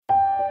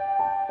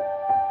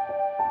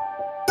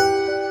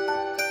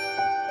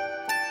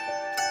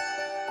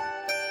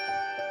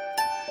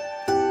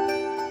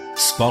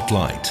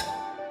Spotlight,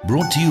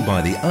 brought to you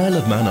by the Isle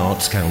of Man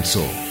Arts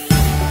Council.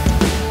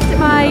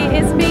 Hi,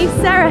 it's me,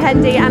 Sarah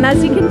Hendy, and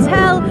as you can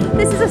tell,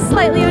 this is a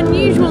slightly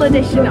unusual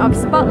edition of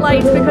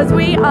Spotlight because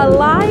we are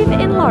live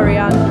in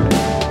Lorient.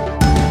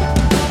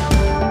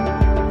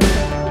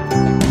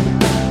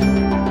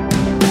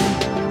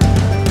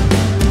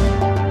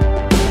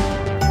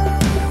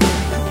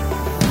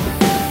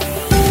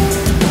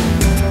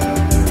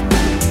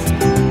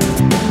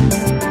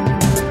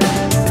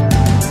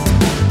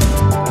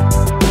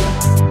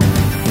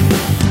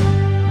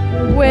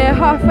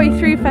 Halfway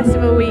through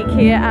Festival Week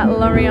here at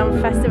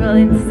Lorient Festival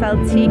in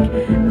Celtique.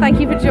 Thank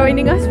you for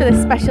joining us for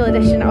this special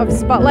edition of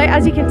Spotlight.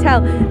 As you can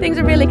tell, things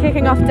are really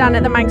kicking off down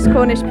at the Manx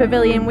Cornish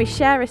Pavilion. We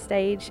share a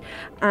stage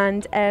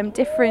and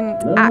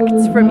different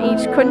acts from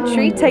each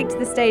country take to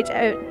the stage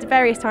at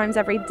various times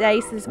every day.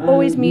 So there's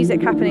always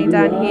music happening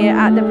down here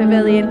at the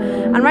pavilion.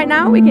 And right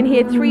now we can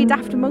hear 3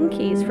 Daft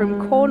Monkeys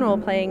from Cornwall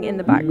playing in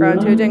the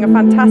background, who are doing a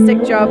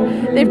fantastic job.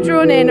 They've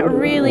drawn in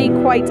really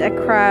quite a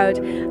crowd.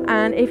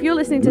 And if you're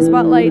listening to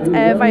Spotlight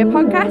via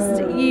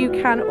podcast, you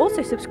can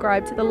also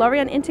subscribe to the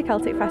Lorient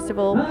Interceltic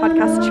Festival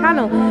podcast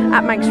channel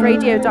at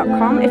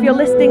manxradio.com. If you're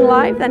listening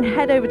live, then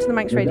head over to the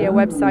Manx Radio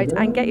website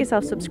and get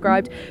yourself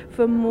subscribed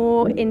for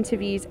more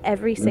interviews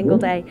every single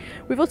day.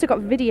 We've also got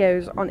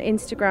videos on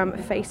Instagram,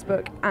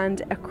 Facebook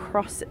and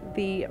across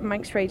the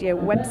Manx Radio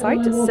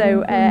website,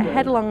 so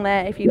head along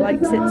there if you'd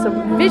like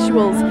some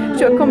visuals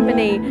to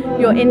accompany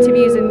your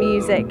interviews and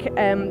music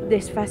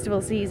this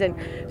festival season.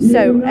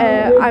 So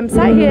I'm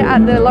sat here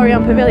at the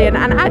Lorient Pavilion,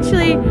 and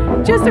actually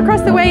just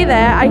across the way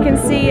there I can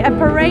see a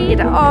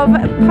parade of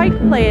pipe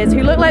players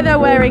who look like they're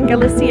wearing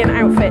Galician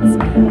outfits,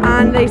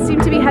 and they seem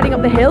to be heading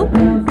up the hill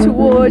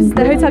towards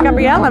the Hotel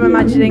Gabrielle. I'm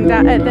imagining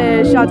that at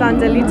the Jardin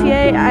de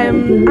Luthier.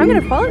 I'm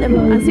going to follow them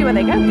and see where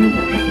they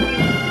go.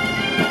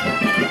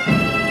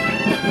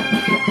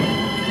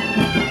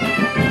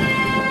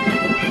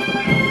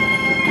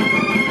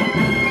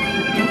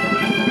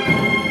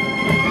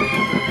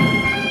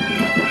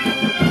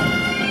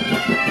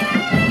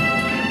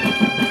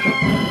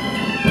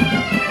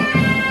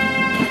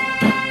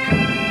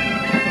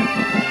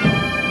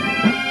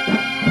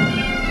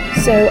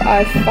 So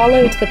I've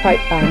followed the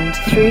pipe band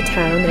through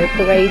town. They're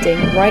parading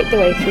right the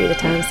way through the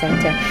town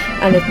centre,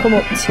 and they've come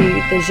up to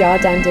the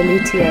Jardin de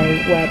Luthier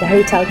where the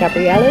Hotel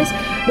Gabrielle is,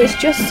 which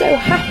just so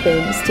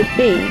happens to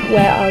be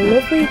where our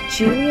lovely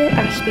Julia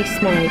Ashby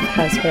Smythe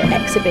has her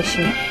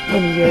exhibition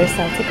in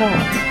Euro-Celtic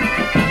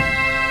art.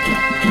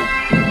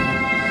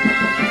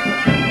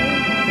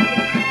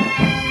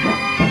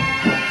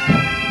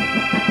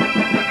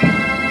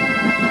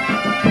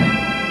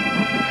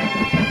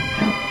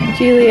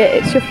 Julia,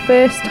 it's your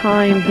first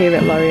time here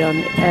at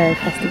Lorient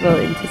Festival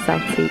into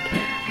Celtique.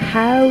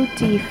 How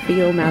do you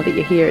feel now that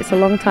you're here? It's a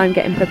long time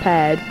getting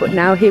prepared, but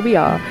now here we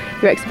are.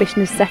 Your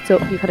exhibition is set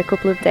up. You've had a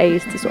couple of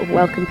days to sort of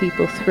welcome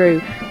people through.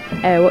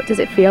 What does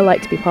it feel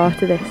like to be part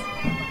of this?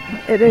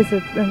 It is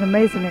an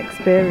amazing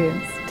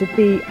experience to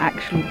be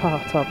actually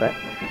part of it,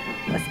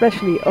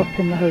 especially up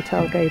in the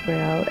Hotel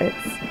Gabrielle.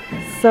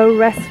 It's so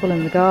restful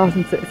in the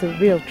gardens. It's a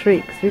real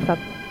treat because we've had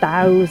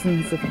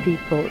thousands of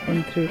people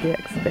in through the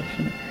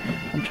exhibition,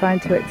 and trying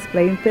to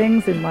explain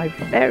things in my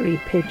very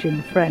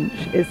pidgin French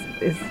is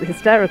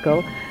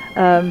hysterical,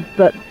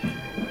 but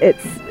it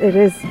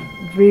is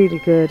really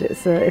good.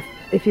 It's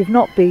if you've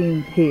not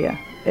been here,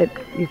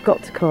 you've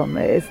got to come.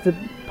 It's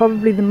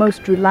probably the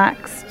most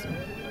relaxed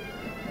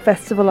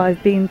festival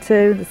I've been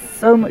to. There's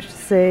so much to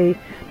see,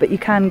 but you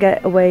can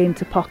get away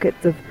into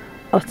pockets of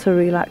utter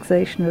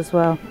relaxation as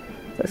well.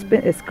 So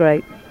it's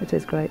great. It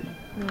is great.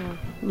 Yeah.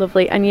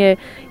 Lovely. And you're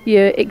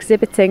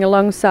exhibiting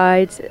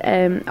alongside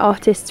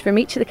artists from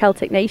each of the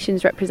Celtic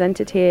nations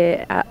represented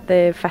here at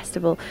the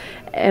festival.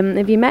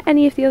 Have you met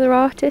any of the other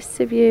artists?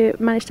 Have you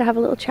managed to have a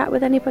little chat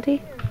with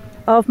anybody?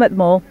 I've met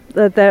them all.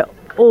 They're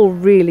all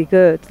really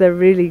good. They're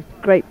really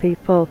great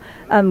people,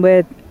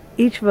 and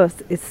each of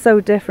us is so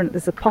different.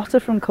 There's a potter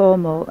from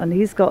Cornwall, and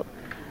he's got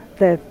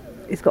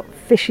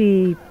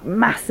fishy,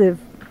 massive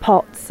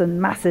pots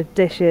and massive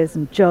dishes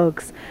and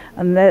jugs,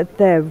 and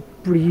they're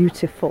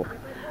beautiful.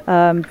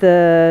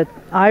 The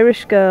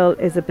Irish girl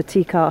is a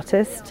batik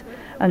artist,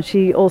 and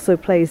she also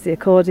plays the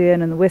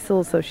accordion and the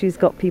whistle, so she's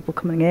got people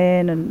coming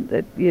in,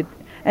 and you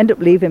end up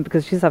leaving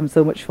because she's having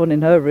so much fun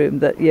in her room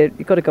that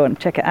you've got to go and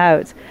check it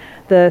out.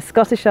 The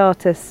Scottish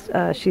artist,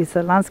 she's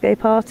a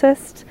landscape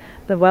artist.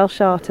 The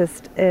Welsh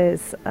artist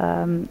is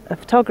a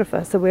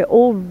photographer, so we're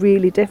all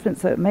really different,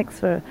 so it makes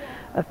for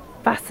a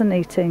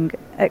fascinating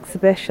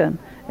exhibition.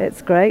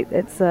 It's great,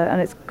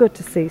 and it's good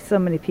to see so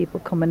many people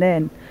coming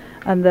in.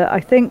 And I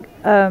think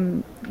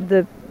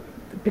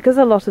because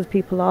a lot of the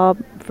people are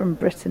from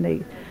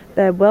Brittany,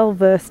 they're well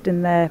versed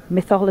in their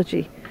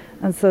mythology,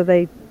 and so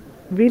they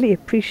really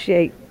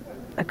appreciate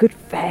a good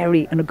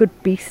fairy and a good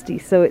beastie.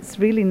 So it's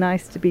really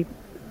nice to be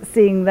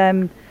seeing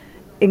them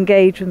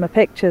engage with my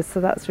pictures. So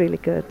that's really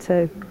good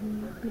too.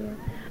 Yeah.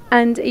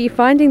 And are you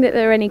finding that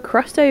there are any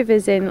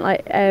crossovers in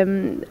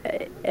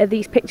are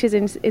these pictures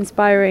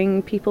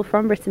inspiring people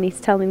from Brittany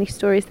to tell any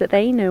stories that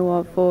they know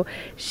of or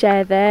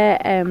share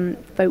their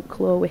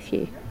folklore with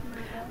you?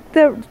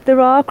 There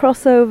are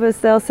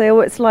crossovers. They'll say, oh,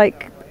 it's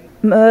like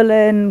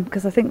Merlin,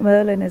 because I think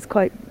Merlin is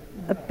quite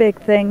a big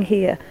thing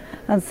here.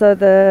 And so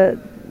the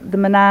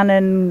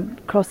Manannan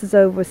crosses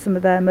over with some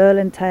of their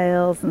Merlin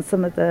tales and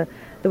some of the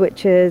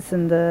witches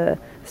and the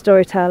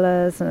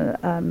storytellers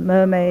and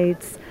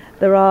mermaids.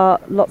 There are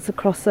lots of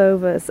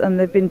crossovers, and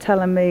they've been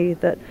telling me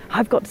that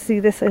I've got to see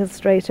this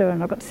illustrator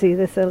and I've got to see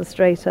this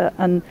illustrator.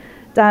 And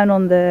down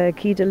on the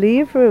Quai de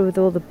Livre with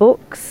all the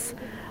books,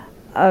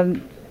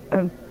 and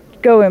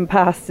going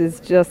past is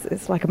just,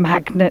 it's like a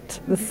magnet.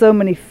 There's so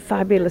many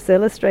fabulous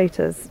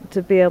illustrators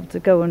to be able to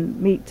go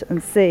and meet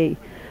and see.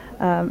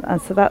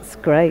 And so that's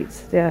great,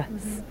 yes.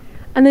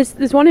 And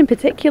there's one in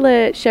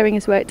particular showing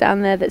his work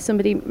down there that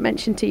somebody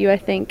mentioned to you, I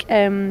think,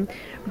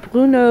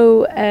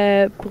 Bruno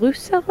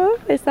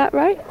Brussereau, is that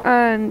right?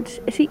 And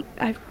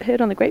I've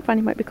heard on the grapevine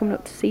he might be coming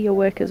up to see your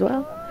work as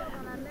well.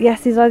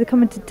 Yes, he's either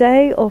coming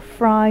today or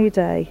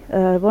Friday.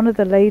 One of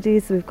the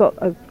ladies, we've got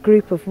a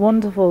group of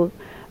wonderful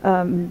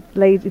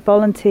lady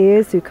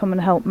volunteers who come and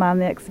help man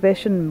the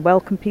exhibition and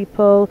welcome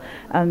people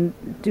and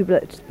do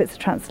bits of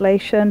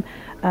translation,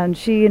 and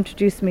she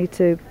introduced me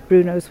to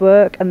Bruno's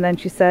work, and then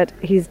she said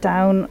he's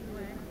down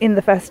in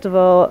the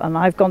festival and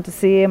I've gone to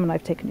see him and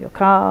I've taken your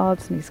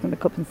cards and he's going to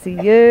come and see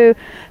you,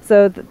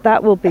 so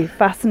that will be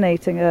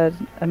fascinating, a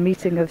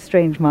meeting of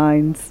strange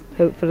minds,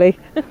 hopefully.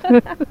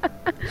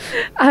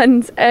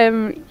 And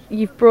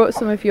you've brought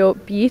some of your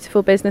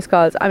beautiful business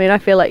cards. I mean, I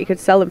feel like you could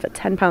sell them for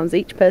 £10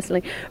 each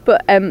personally,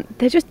 but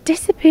they're just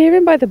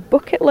disappearing by the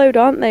bucket load,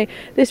 aren't they?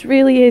 This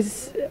really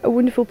is a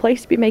wonderful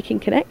place to be making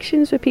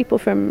connections with people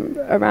from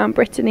around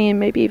Brittany and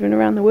maybe even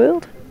around the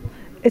world.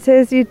 It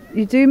is. You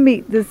do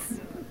meet, there's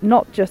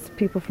not just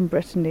people from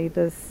Brittany,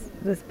 there's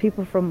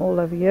people from all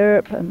over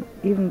Europe, and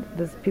even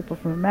there's people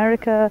from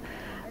America,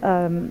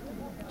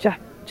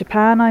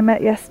 Japan I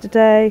met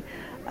yesterday,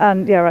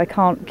 and yeah, I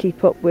can't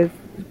keep up with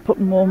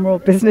putting more and more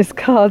business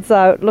cards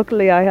out.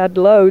 Luckily I had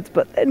loads,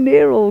 but they're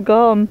near all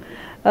gone.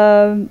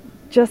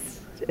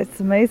 It's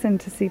amazing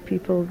to see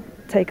people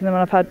taking them,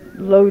 and I've had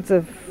loads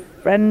of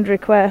friend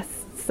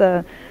requests,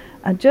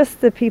 and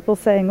just the people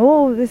saying,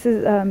 oh, this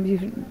is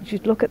you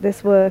should look at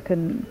this work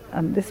and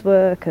this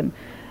work, and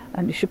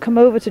you should come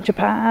over to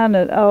Japan.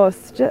 And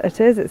it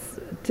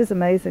is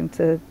amazing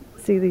to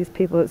see these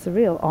people. It's a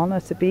real honour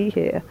to be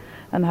here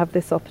and have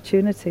this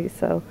opportunity,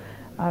 so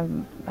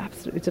I'm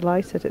absolutely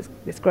delighted.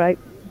 It's great.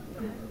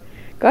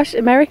 Gosh,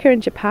 America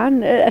and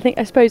Japan,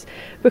 I suppose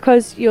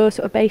because you're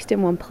sort of based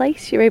in one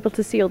place, you're able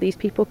to see all these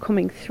people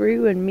coming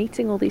through and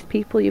meeting all these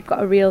people. You've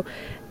got a real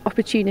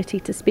opportunity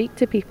to speak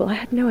to people. I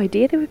had no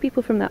idea there were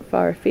people from that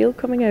far afield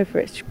coming over.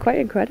 It's quite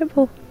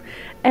incredible.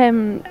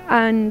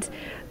 And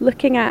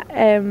looking at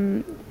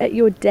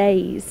your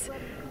days,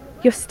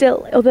 you're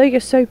still, although you're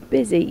so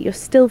busy, you're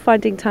still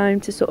finding time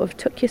to sort of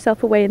tuck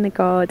yourself away in the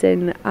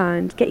garden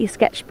and get your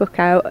sketchbook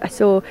out. I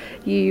saw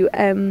you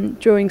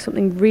drawing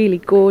something really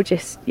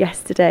gorgeous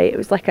yesterday. It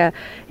was like a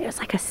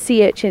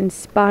sea urchin,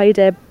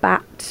 spider,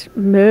 bat,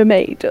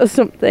 mermaid or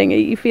something. Are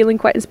you feeling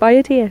quite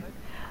inspired here?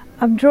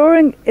 I'm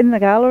drawing in the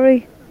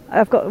gallery.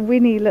 I've got a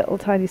weeny little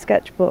tiny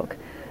sketchbook,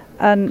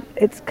 and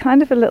it's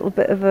kind of a little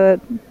bit of a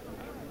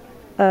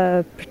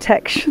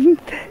protection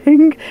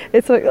thing.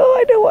 It's like, oh,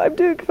 I know what I'm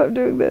doing if I'm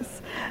doing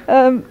this,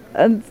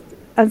 and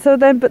so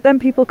then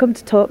people come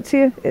to talk to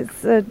you.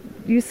 It's a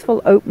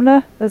useful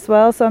opener as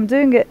well. So I'm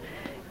doing it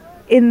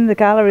in the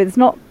gallery.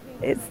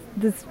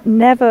 There's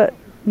never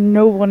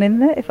no one in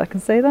there, if I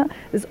can say that.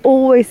 There's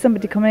always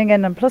somebody coming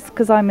in, and plus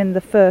because I'm in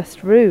the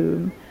first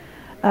room,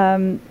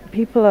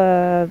 people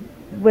are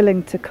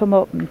willing to come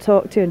up and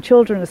talk to you, and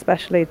children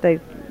especially, they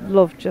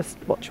love just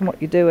watching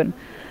what you're doing.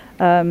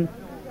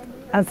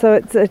 And so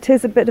it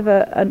is a bit of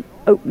an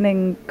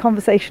opening,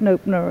 conversation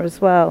opener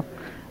as well.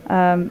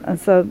 And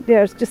so,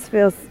 yeah, it just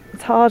feels,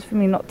 it's hard for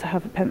me not to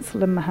have a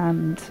pencil in my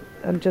hand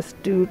and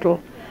just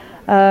doodle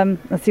and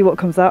see what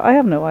comes out. I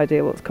have no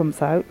idea what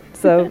comes out.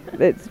 So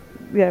it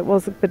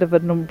was a bit of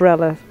an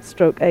umbrella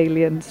stroke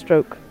alien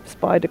stroke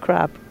spider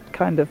crab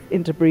kind of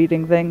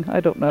interbreeding thing. I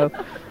don't know.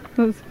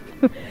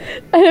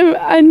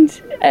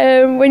 And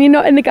when you're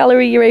not in the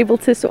gallery, you're able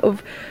to sort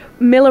of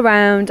mill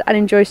around and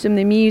enjoy some of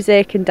the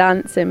music and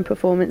dance and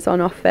performance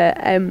on offer.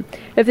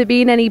 Have there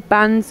been any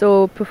bands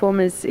or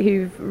performers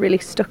who've really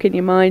stuck in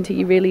your mind who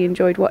you really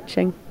enjoyed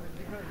watching?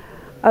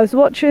 I was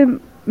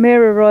watching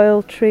Mira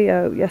Royal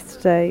Trio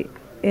yesterday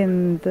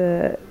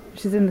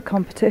she's in the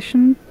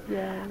competition,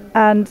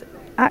 and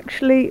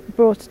actually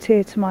brought a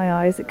tear to my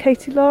eyes. Is it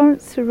Katie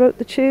Lawrence who wrote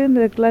the tune,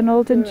 the Glen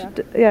Alden?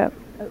 Glen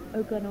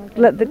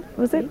Alden.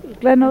 Was it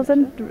Glen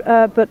Alden?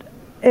 But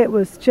it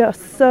was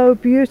just so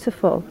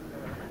beautiful.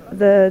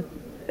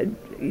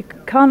 You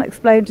can't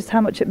explain just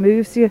how much it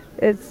moves you.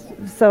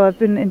 So I've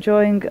been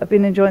enjoying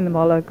the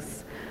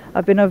monologues.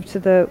 I've been over to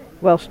the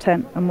Welsh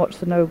tent and watched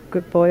the No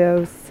Good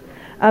Boyos.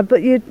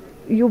 But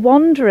you're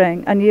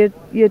wandering and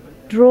you're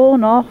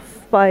drawn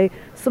off by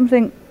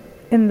something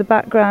in the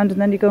background,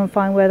 and then you go and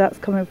find where that's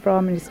coming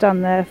from, and you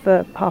stand there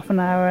for half an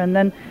hour, and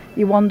then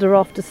you wander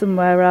off to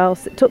somewhere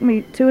else. It took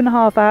me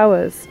 2.5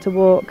 hours to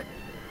walk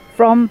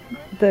from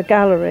the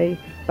gallery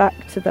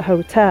back to the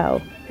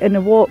hotel in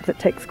a walk that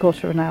takes a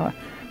quarter of an hour,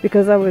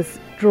 because I was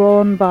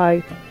drawn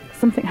by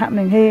something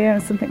happening here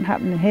and something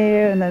happening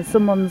here, and then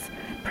someone's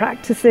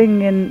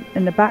practicing in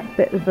the back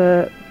bit of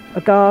a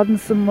garden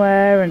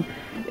somewhere, and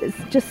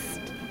it's just,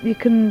 you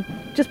can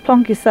just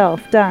plonk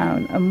yourself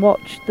down and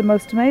watch the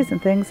most amazing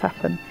things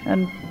happen,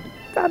 and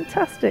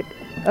fantastic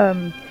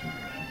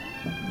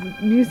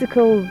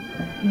musical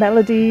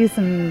melodies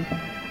and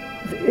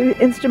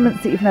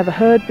instruments that you've never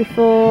heard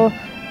before.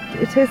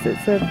 It's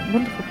a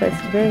wonderful place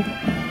to be.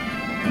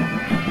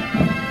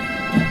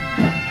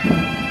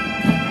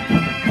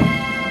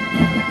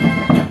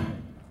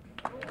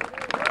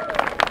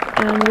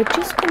 And we're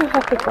just going to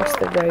hop across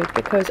the road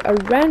because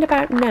around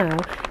about now,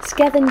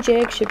 Sketh and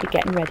Jurg should be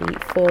getting ready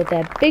for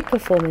their big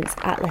performance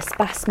at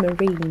L'Espace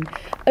Marine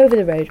over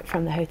the road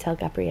from the Hotel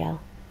Gabriel.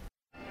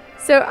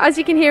 So as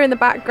you can hear in the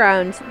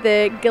background,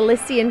 the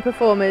Galician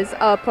performers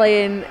are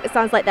playing, it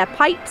sounds like their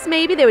pipes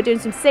maybe. They were doing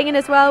some singing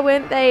as well,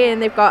 weren't they?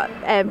 And they've got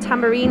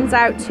tambourines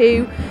out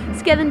too.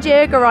 Sketh and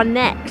Jurg are on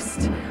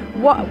next.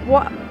 What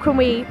can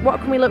we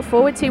look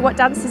forward to? What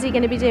dances are you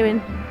going to be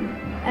doing?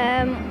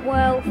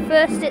 Well,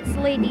 first it's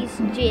ladies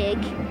jig,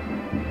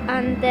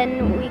 and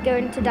then we go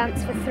into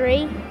dance for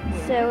 3.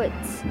 So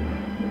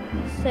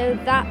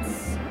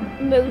that's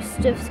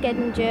most of Sketh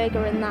and Jurg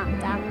are in that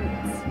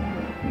dance,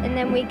 and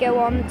then we go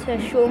on to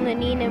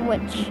Shulnanínen,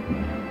 which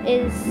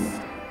is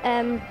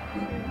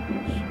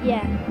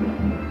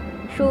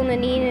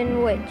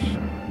Shulnanínen, which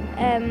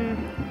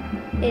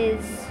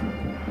is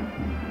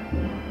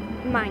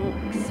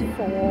Manx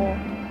for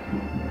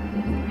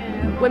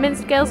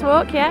Women's Girls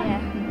Walk, yeah?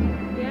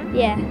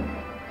 Yeah,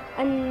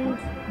 and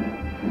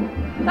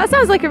that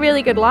sounds like a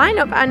really good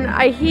lineup. And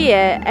I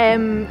hear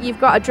you've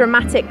got a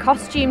dramatic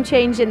costume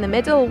change in the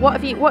middle. What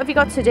have you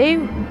got to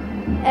do?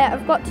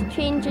 I've got to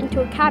change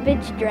into a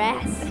cabbage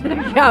dress.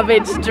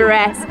 Cabbage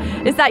dress.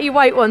 Is that your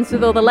white ones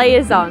with all the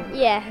layers on?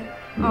 Yeah.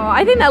 Oh,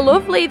 I think they're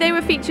lovely. They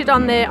were featured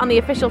on the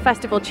official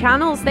festival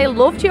channels. They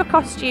loved your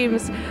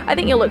costumes. I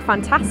think you'll look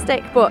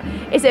fantastic. But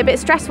is it a bit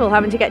stressful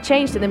having to get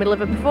changed in the middle of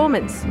a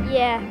performance?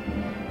 Yeah,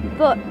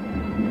 but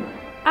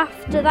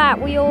after that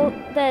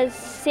there's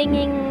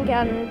singing,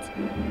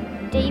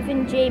 and Dave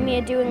and Jamie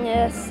are doing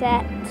a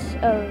set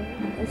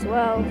as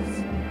well.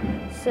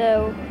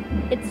 So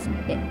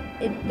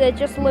they're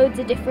just loads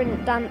of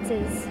different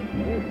dances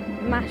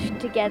mashed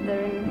together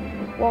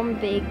in one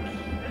big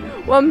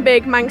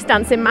Manx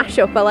dancing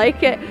mashup. I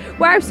like it.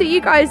 Wow, so you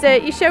guys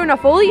you're showing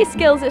off all your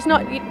skills. It's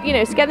not, you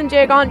know, Sketh and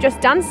Jurg aren't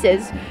just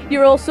dancers.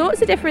 You're all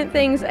sorts of different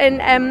things. And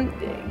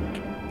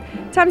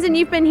Tamsin,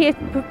 you've been here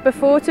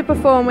before to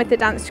perform with the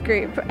dance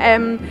group.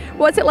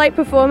 What's it like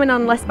performing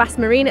on L'Espace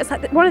Marine? It's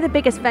like one of the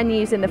biggest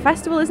venues in the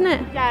festival, isn't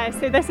it? Yeah,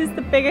 so this is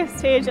the biggest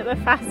stage at the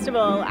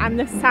festival, and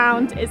the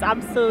sound is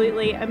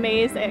absolutely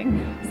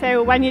amazing.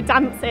 So when you're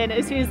dancing,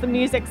 as soon as the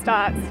music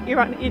starts,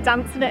 you're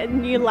dancing at a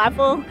new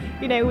level.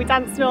 You know, we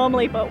dance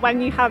normally, but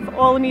when you have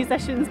all the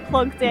musicians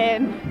plugged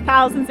in,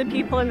 thousands of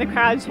people in the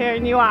crowd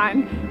cheering you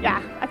on,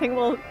 yeah, I think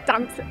we'll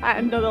dance at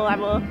another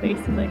level,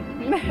 basically.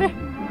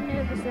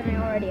 than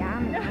I already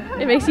am.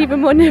 It makes you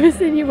even more nervous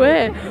than you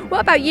were.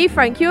 What about you,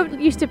 Frank? You're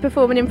used to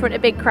performing in front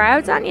of big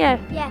crowds, aren't you?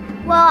 Yeah,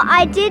 well,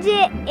 I did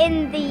it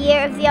in the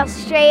year of the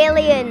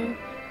Australian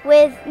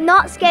with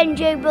not Sketh and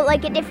Jurg, but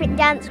like a different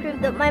dance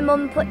group that my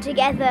mum put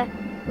together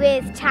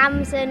with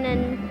Tamsin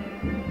and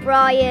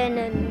Brian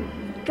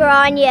and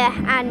Grania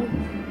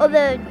and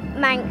other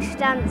Manx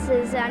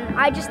dancers, and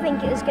I just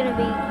think it was going to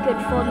be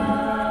good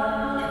fun.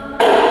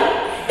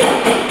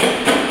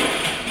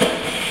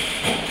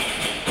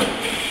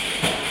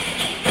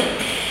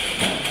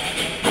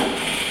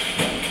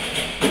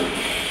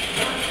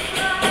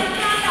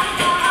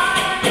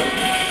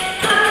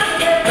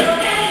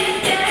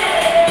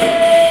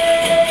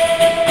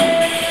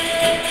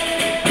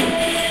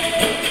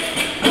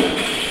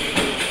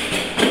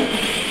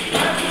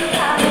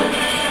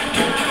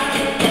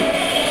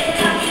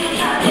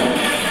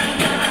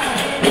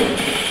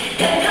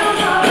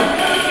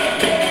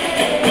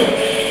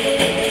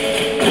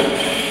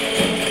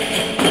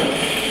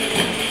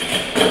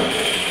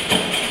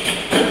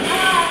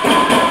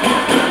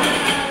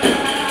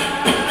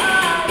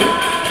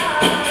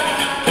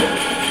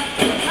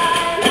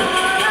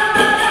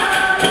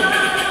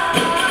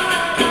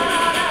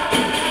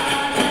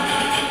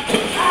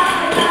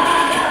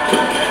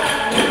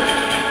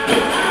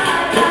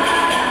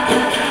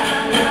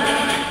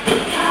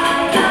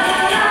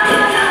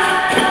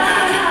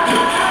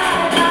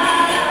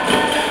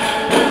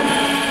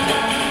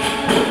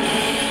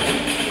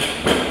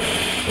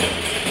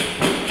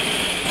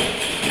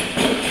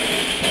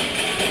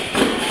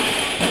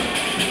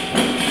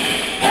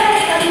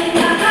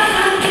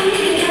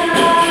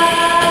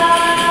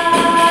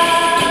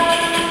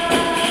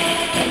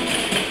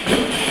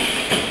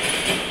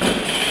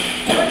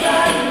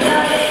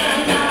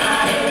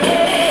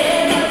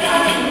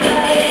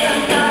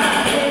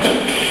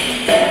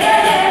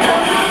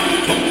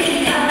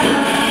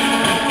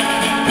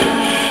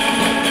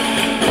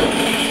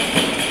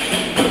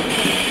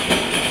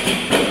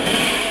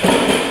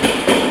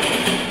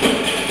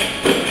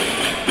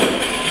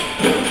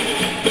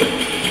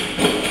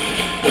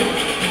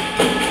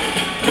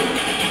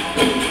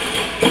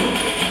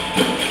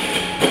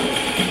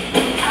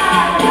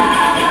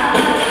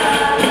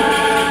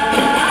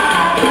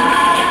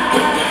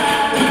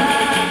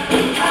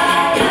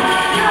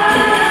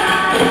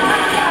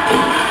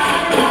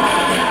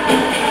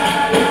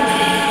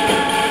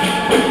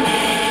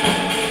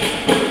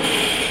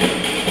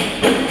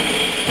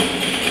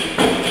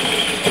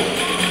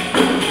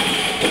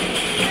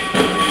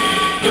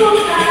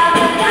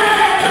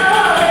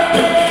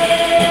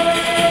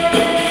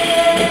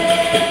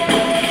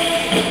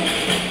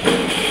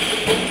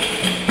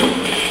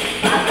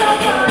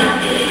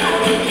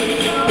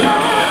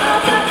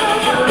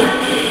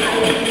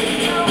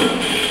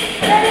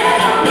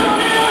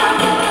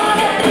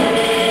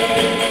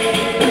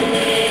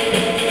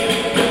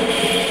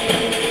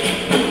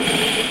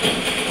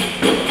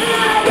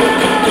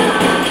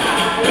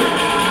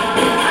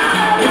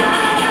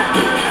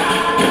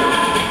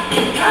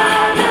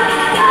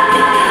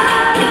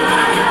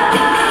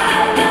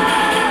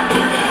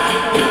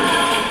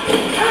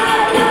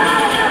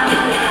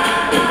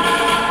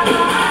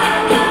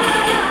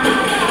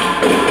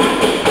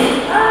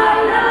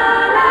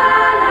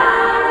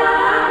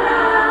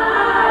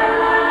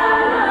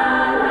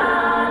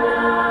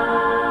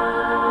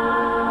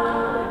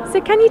 So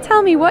can you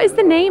tell me, what is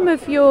the name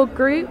of your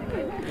group?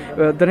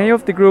 The name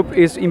of the group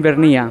is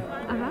Invernia.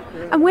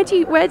 And where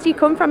do you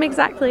come from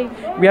exactly?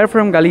 We are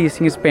from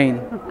Galicia in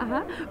Spain.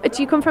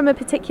 Do you come from a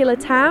particular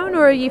town,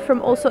 or are you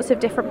from all sorts of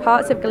different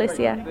parts of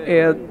Galicia?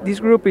 This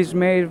group is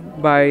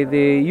made by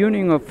the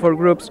union of 4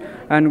 groups,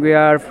 and we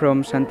are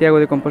from Santiago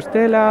de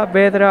Compostela,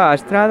 Vedra,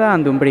 Estrada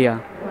and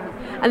Umbría.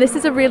 And this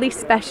is a really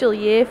special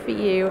year for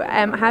you.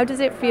 How does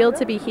it feel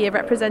to be here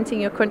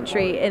representing your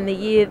country in the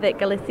year that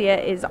Galicia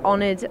is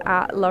honoured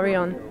at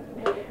Lorient?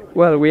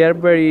 Well, we are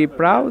very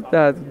proud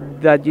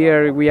that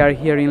year we are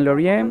here in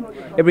Lorient.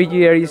 Every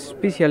year is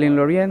special in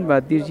Lorient,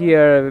 but this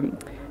year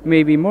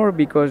maybe more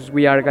because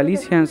we are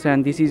Galicians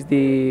and this is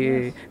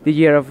the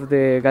year of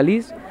the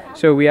Galice.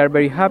 So we are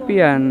very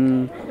happy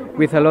and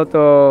with a lot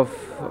of,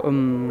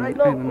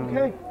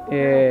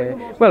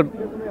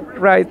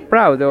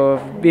 proud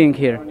of being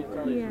here.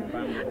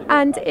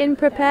 And in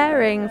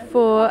preparing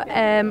for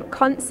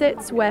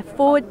concerts where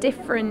 4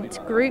 different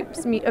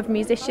groups of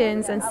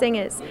musicians and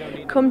singers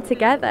come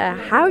together,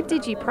 how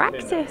did you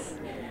practice?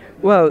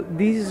 Well,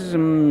 this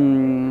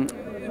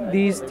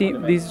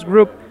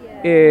group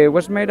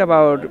was made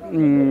about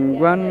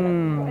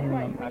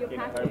one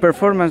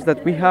performance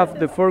that we have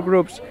the 4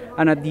 groups,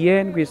 and at the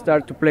end we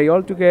start to play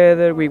all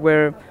together. We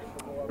were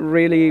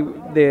really,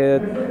 the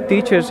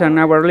teachers and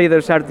our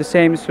leaders are the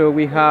same, so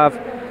we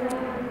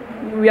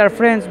are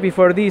friends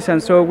before this,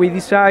 and so we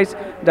decide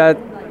that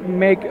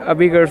make a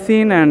bigger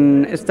thing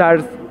and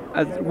start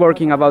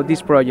working about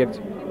this project.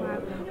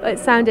 It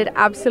sounded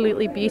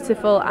absolutely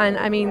beautiful, and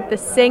I mean the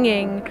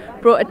singing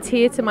brought a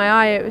tear to my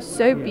eye. It was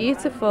so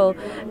beautiful.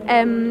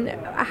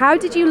 How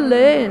did you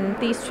learn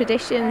these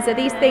traditions? Are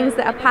these things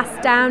that are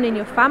passed down in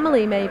your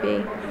family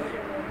maybe?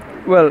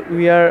 Well,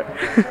 we are...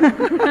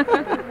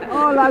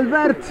 Hola,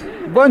 Albert.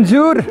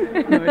 Bonjour.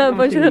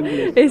 Bonjour.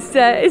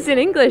 It's in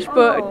English,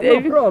 but...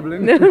 No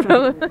problem. No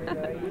problem.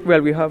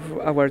 Well, we have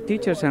our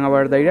teachers and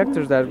our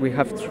directors, that we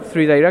have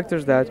 3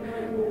 directors that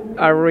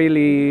are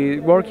really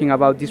working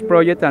about this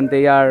project, and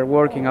they are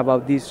working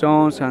about these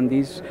songs and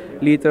these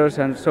letters,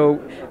 and so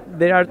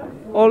they are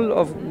all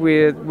of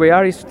we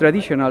are is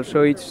traditional,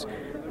 so it's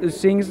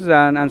things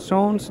and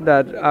songs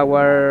that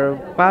our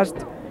past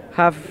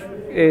have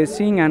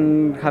sing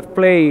and have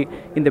played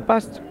in the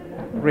past,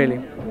 really.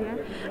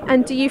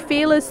 And do you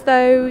feel as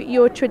though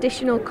your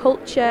traditional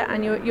culture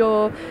and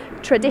your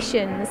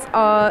traditions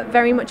are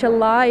very much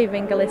alive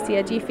in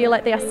Galicia? Do you feel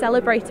like they are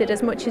celebrated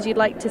as much as you'd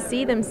like to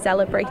see them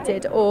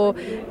celebrated, or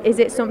is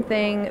it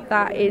something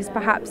that is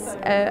perhaps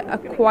a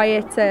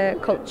quieter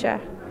culture?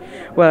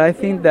 Well, I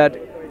think that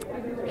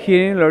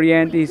here in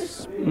Lorient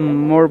is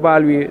more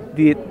value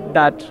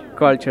that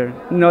culture.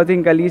 Not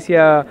in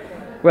Galicia.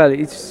 Well,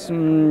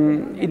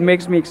 it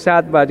makes me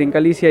sad, but in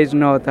Galicia is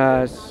not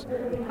as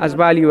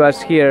value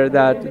as here,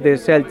 that the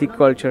Celtic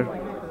culture.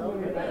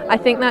 I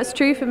think that's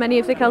true for many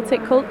of the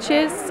Celtic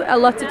cultures. A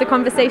lot of the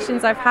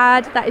conversations I've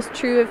had, that is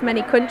true of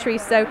many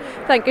countries. So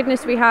thank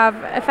goodness we have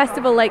a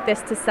festival like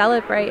this to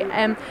celebrate.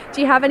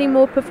 Do you have any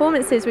more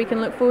performances we can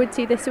look forward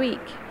to this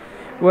week?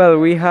 Well,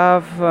 we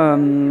have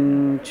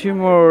 2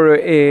 more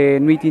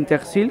Nuit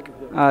Intersilk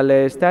at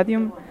the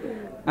stadium.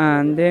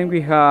 And then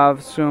we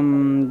have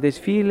some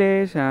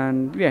desfiles,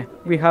 and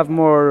we have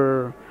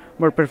more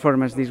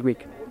performance this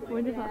week.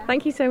 Wonderful.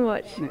 Thank you so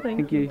much.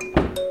 Thank you.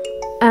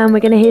 And we're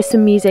going to hear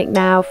some music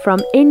now from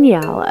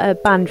Inyal, a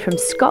band from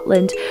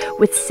Scotland,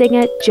 with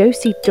singer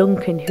Josie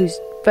Duncan, whose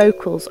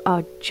vocals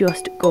are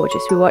just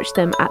gorgeous. We watched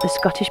them at the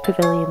Scottish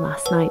Pavilion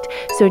last night.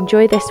 So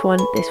enjoy this one.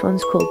 This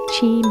one's called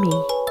Chi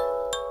Mi.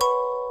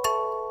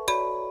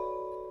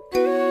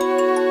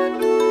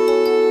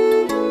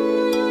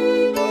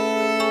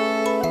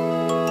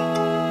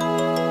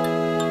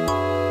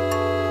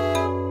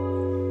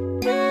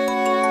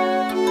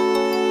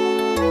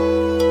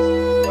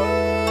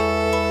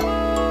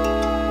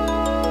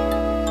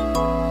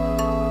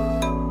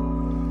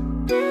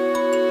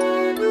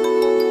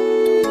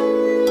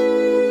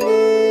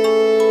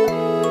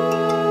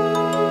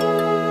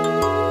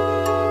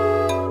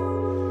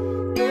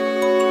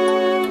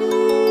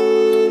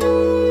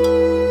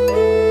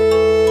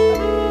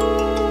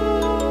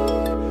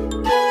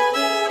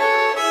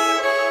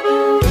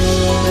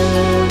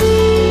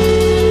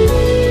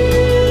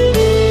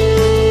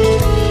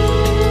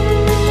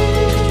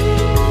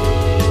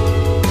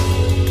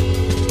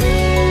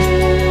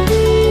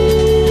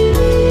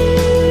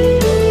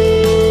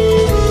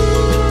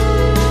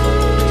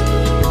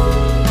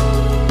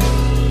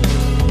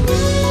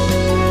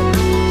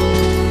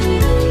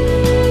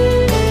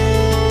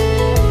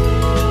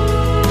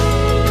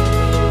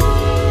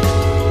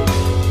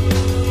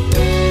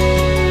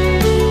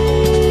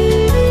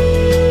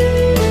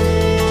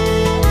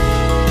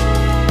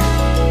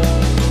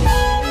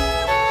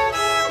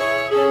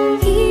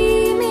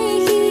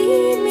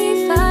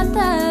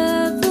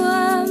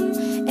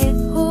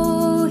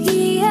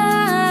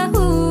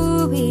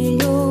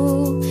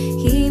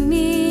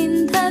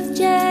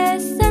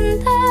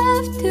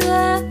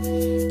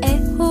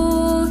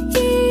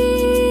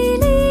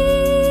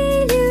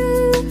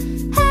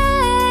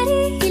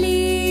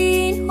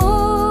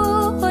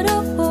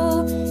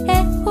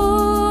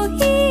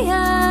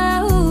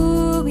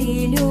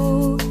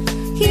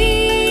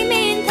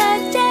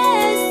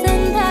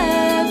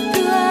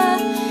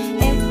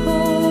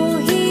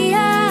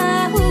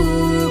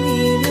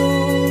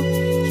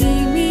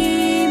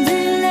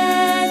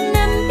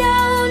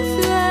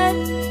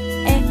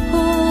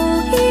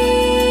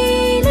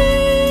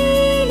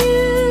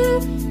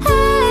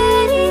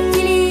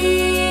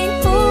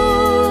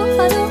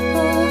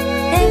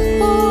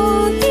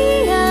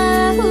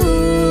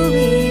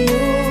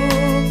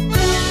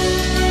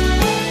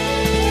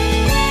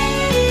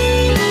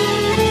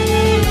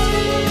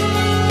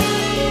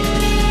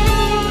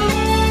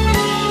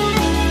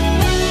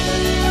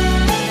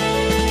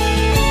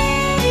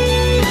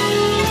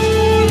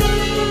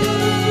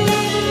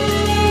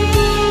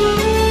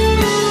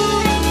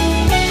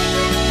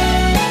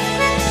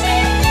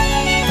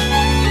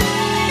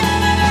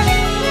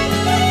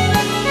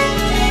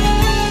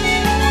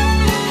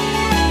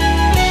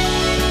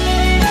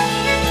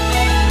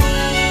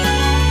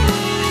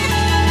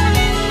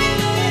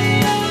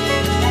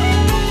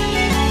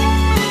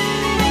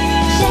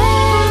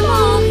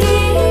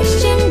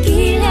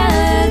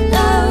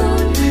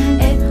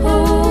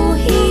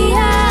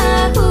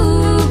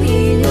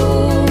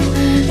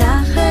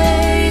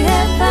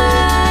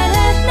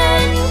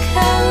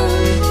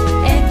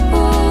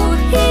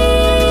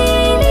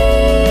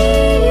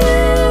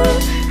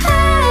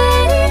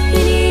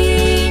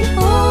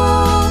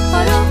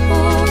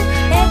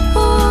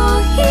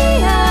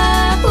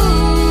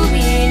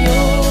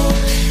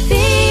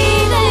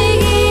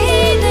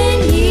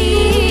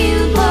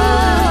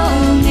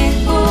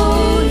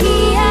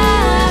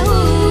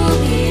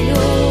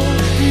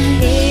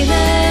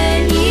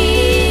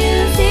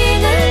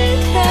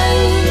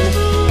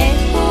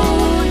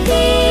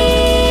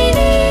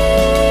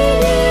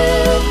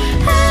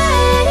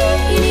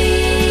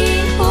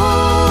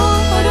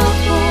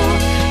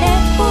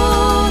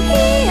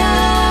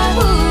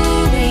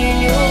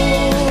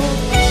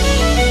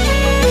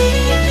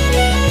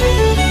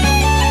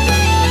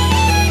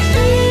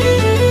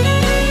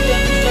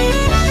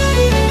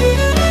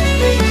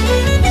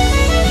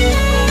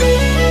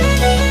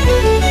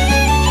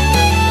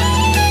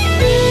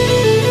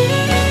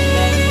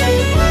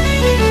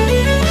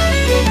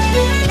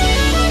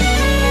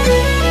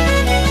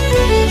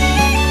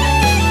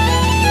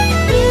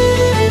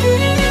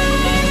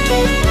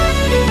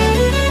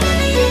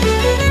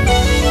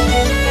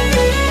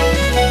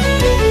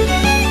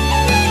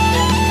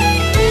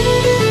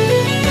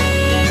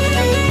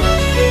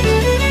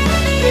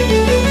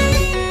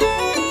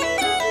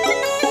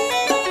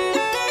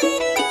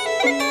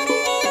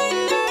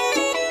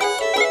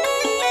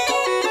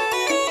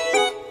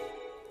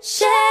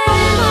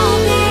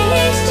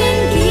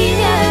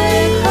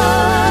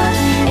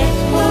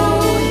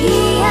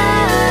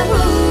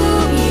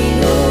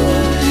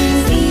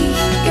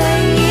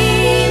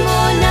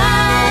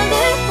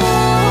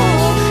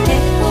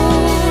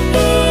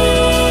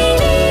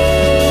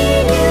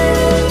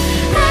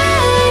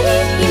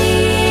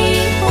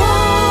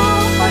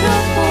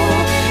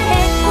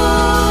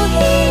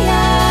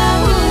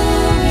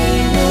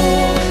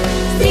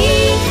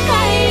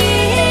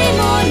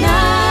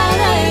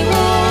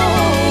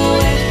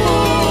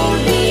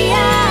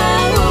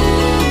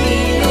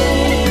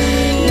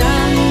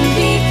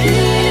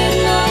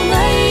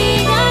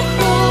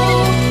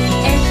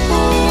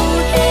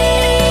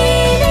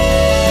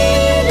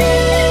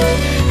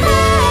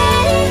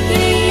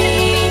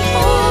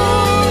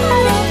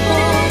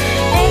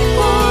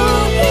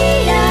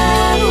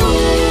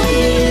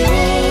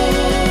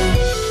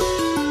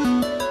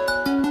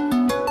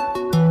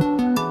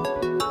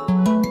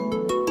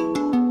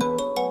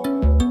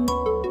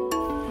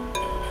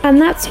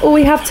 that's all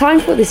we have time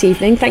for this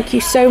evening. Thank you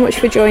so much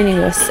for joining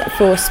us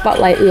for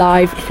Spotlight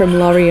Live from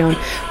Lorient.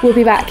 We'll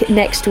be back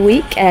next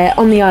week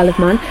on the Isle of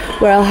Man,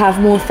 where I'll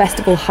have more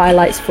festival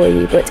highlights for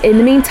you. But in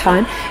the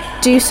meantime,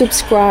 do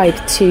subscribe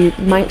to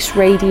Manx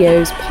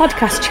Radio's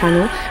podcast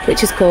channel,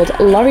 which is called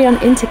Lorient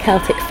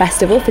Interceltic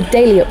Festival, for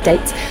daily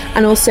updates,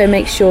 and also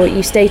make sure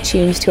you stay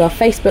tuned to our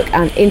Facebook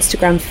and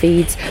Instagram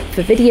feeds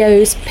for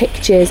videos,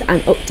 pictures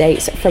and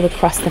updates from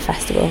across the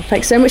festival.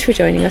 Thanks so much for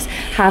joining us.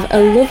 Have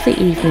a lovely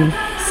evening.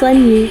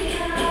 Slán you.